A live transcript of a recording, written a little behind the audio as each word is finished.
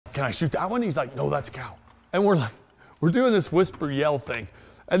can I shoot that one? He's like, no, that's a cow. And we're doing this whisper yell thing,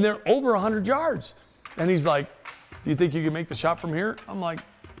 and they're over 100 yards. And he's like, do you think you can make the shot from here? I'm like,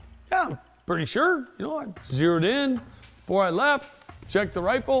 yeah, I'm pretty sure. You know, I zeroed in before I left, checked the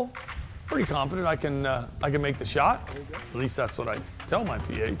rifle. Pretty confident I can make the shot. At least that's what I tell my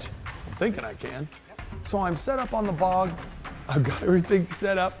PH. I'm thinking I can. So I'm set up on the bog. I've got everything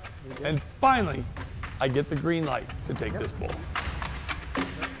set up. And finally, I get the green light to take this bull.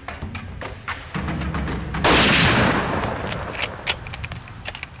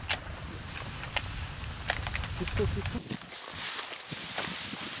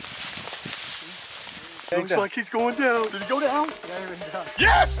 Looks like he's going down. Did he go down?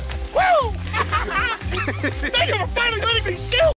 Yes! Woo! Thank you for finally letting me shoot!